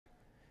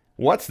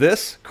What's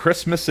this?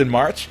 Christmas in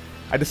March?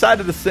 I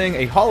decided to sing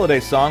a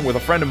holiday song with a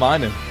friend of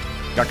mine and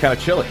got kind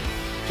of chilly.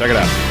 Check it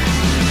out.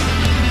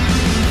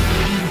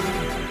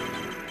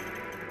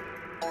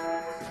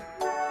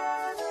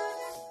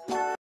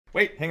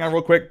 Wait, hang on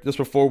real quick. Just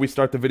before we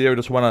start the video,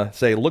 just want to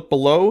say look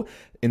below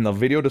in the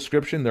video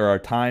description. There are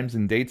times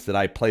and dates that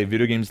I play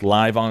video games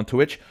live on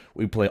Twitch.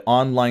 We play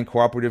online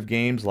cooperative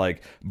games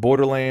like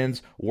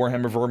Borderlands,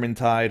 Warhammer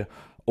Vermintide,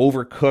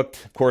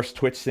 Overcooked, of course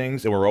Twitch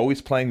sings, and we're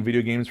always playing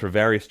video games for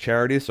various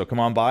charities, so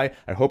come on by.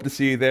 I hope to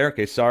see you there.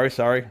 Okay, sorry.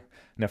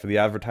 Enough of the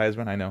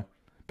advertisement, I know.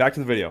 Back to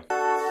the video.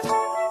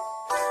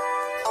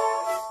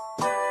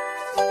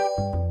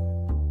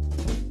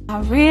 I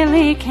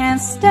really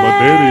can't stay. But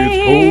baby,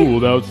 it's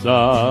cold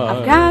outside.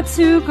 I've got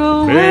to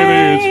go away.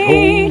 Baby,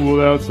 it's cold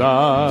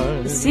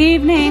outside. This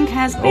evening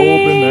has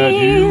Hoping that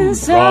you been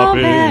so drop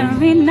in.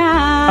 very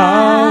nice.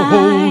 I'll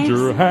hold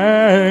your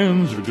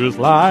hands just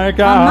like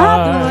My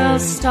mother will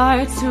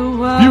start to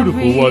worry.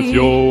 Beautiful, what's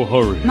your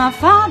hurry? My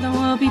father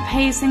will be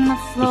pacing the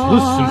floor.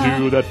 Just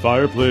listen to that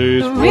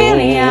fireplace But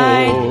really,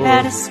 I'd roar.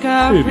 better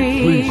scurry.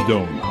 Baby, please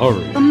don't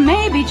hurry. But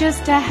maybe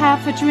just a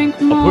half a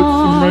drink more.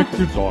 I'll put some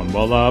records on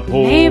while I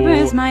pour.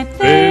 Neighbors might think,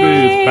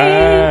 baby, it's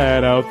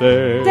bad out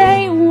there.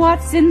 Say,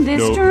 what's in this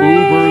no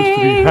drink? Ubers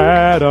to be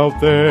had out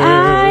there.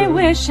 I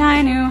wish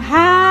I knew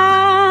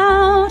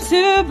how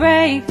to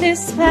break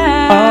this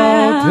spell.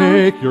 I'll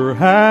take your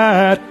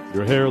hat.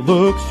 Your hair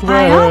looks swell.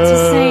 I ought to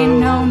say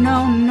no,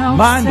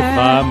 Mind sir. if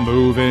I'm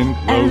moving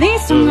closer? At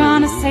least I'm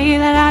gonna say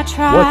that I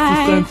tried. What's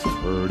the sense of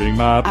hurting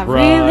my I pride?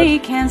 really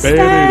can't baby,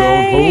 stay.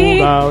 don't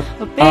hold out.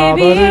 But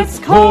baby, but it's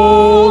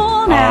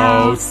cold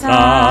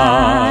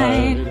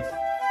outside.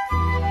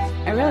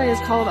 It really is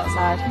cold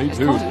outside. Me it's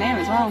too. cold in there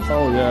as well.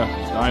 Oh yeah,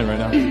 it's dying right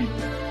now.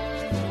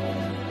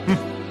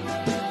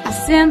 I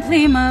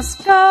simply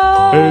must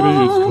go.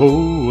 Baby, it's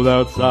cold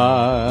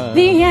outside.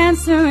 The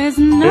answer is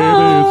no.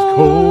 Baby, it's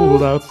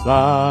cold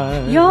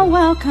outside. Your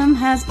welcome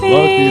has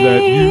Lucky that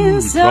been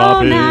you so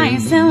drop in.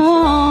 nice and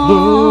warm.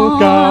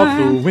 Look out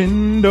the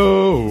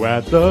window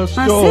at the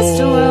store. My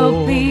sister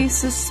will be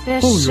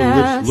suspicious. Oh, your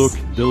lips look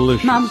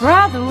delicious. My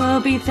brother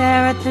will be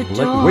there at the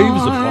door. Like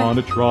waves upon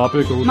a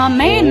tropical My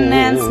maiden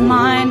aunt's shore.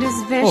 mind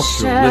is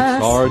vicious. Oh, your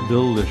lips are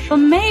delicious. But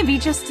maybe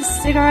just a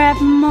cigarette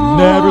more.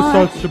 Never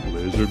such a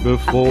blizzard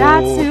before.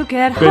 I've got to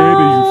get baby,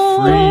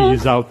 home. you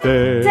freeze out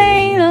there.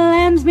 They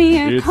lend me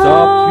a It's coat.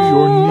 up to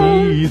your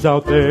knees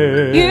out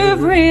there.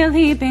 You've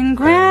really been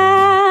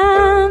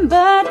grand,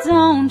 but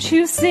don't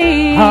you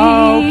see?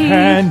 How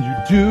can you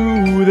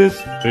do this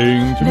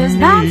thing to There's me?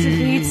 bound to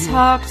be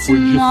talk Would you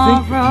tomorrow.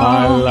 think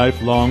my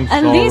lifelong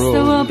At sorrow? least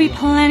there will be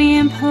plenty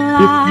implied.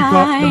 If you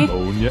got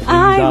pneumonia and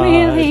I died,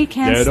 really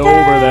can't get stay.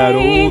 over that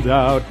old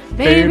doubt.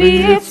 Baby,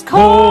 it's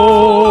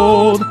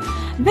cold.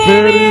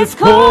 Baby, it's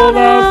cold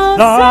outside.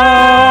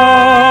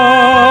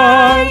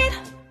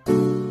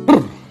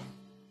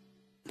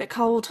 Bit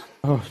cold.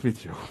 Oh, me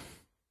too.